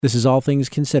This is All Things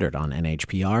Considered on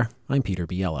NHPR. I'm Peter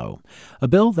Biello. A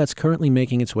bill that's currently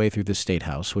making its way through the State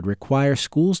House would require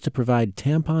schools to provide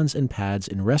tampons and pads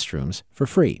in restrooms for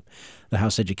free. The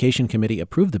House Education Committee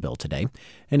approved the bill today.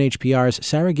 NHPR's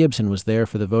Sarah Gibson was there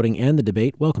for the voting and the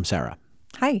debate. Welcome, Sarah.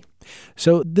 Hi.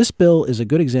 So this bill is a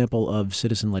good example of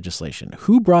citizen legislation.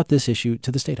 Who brought this issue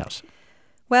to the State House?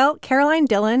 Well, Caroline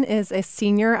Dillon is a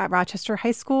senior at Rochester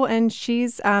High School, and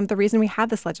she's the reason we have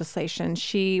this legislation.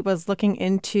 She was looking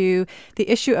into the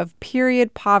issue of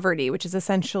period poverty, which is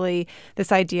essentially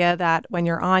this idea that when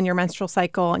you're on your menstrual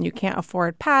cycle and you can't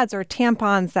afford pads or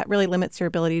tampons, that really limits your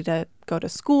ability to go to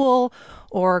school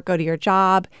or go to your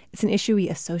job. It's an issue we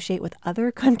associate with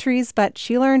other countries, but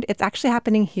she learned it's actually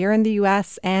happening here in the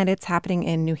U.S. and it's happening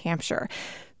in New Hampshire.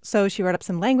 So she wrote up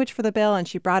some language for the bill and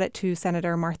she brought it to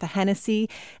Senator Martha Hennessy.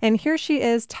 And here she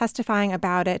is testifying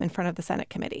about it in front of the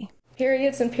Senate committee.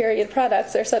 Periods and period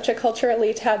products are such a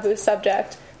culturally taboo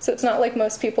subject, so it's not like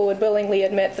most people would willingly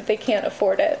admit that they can't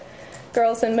afford it.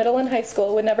 Girls in middle and high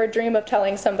school would never dream of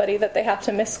telling somebody that they have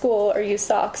to miss school or use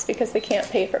socks because they can't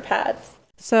pay for pads.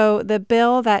 So the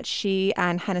bill that she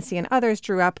and Hennessy and others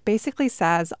drew up basically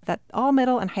says that all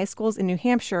middle and high schools in New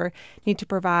Hampshire need to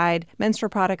provide menstrual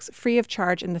products free of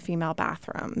charge in the female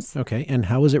bathrooms. Okay, and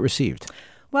how was it received?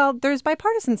 Well, there's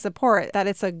bipartisan support that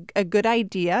it's a good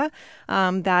idea,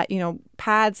 that,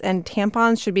 pads and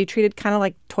tampons should be treated kind of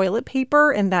like toilet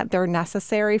paper and that they're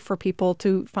necessary for people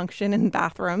to function in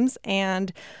bathrooms.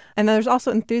 And there's also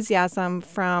enthusiasm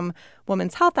from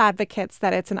women's health advocates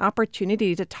that it's an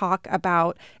opportunity to talk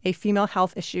about a female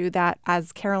health issue that,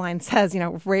 as Caroline says,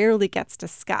 rarely gets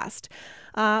discussed.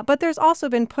 But there's also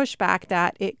been pushback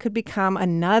that it could become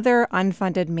another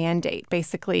unfunded mandate,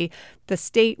 basically the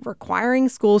state requiring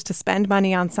schools to spend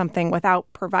money on something without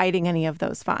providing any of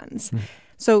those funds.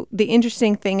 So the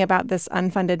interesting thing about this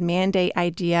unfunded mandate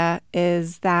idea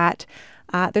is that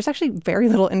there's actually very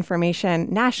little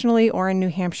information nationally or in New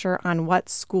Hampshire on what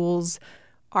schools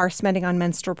are spending on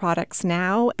menstrual products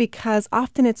now, because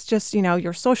often it's just,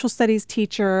 your social studies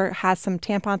teacher has some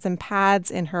tampons and pads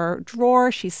in her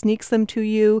drawer. She sneaks them to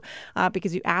you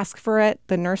because you ask for it.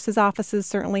 The nurses' offices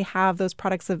certainly have those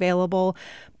products available.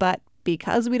 But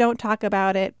because we don't talk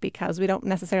about it, because we don't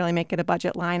necessarily make it a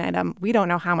budget line item, we don't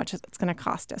know how much it's going to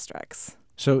cost districts.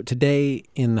 So today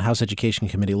in the House Education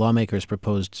Committee, lawmakers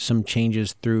proposed some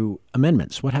changes through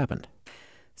amendments. What happened?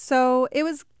 So it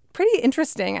was pretty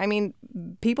interesting. I mean,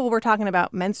 people were talking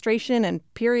about menstruation and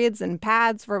periods and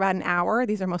pads for about an hour.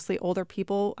 These are mostly older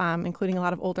people, including a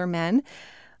lot of older men.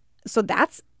 So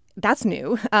that's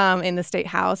new in the State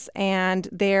House. And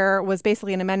there was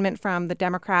basically an amendment from the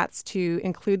Democrats to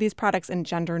include these products in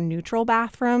gender-neutral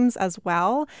bathrooms as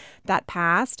well. That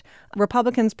passed.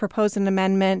 Republicans proposed an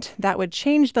amendment that would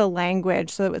change the language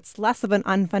so it's less of an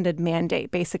unfunded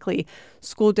mandate. Basically,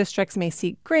 school districts may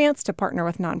seek grants to partner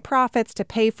with nonprofits to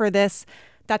pay for this.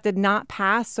 That did not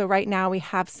pass. So right now we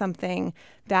have something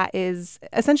that is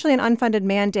essentially an unfunded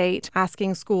mandate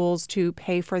asking schools to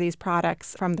pay for these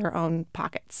products from their own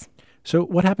pockets. So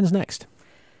what happens next?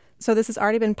 So this has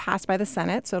already been passed by the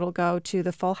Senate, so it'll go to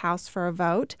the full House for a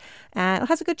vote. And it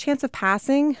has a good chance of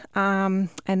passing, and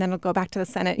then it'll go back to the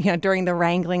Senate, during the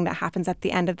wrangling that happens at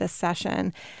the end of this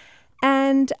session.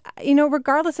 And,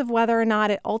 regardless of whether or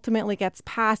not it ultimately gets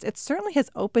passed, it certainly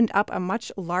has opened up a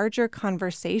much larger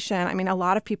conversation. I mean, a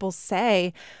lot of people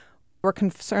say we're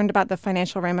concerned about the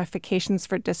financial ramifications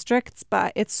for districts,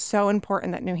 but it's so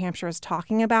important that New Hampshire is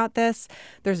talking about this.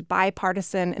 There's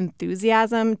bipartisan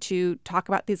enthusiasm to talk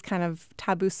about these kind of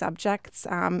taboo subjects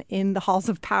in the halls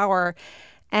of power.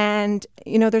 And,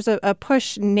 there's a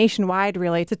push nationwide,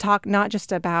 really, to talk not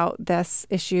just about this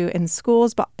issue in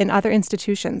schools, but in other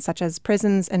institutions such as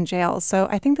prisons and jails. So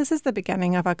I think this is the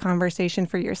beginning of a conversation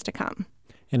for years to come.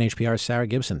 NHPR's Sarah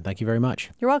Gibson, thank you very much.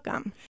 You're welcome.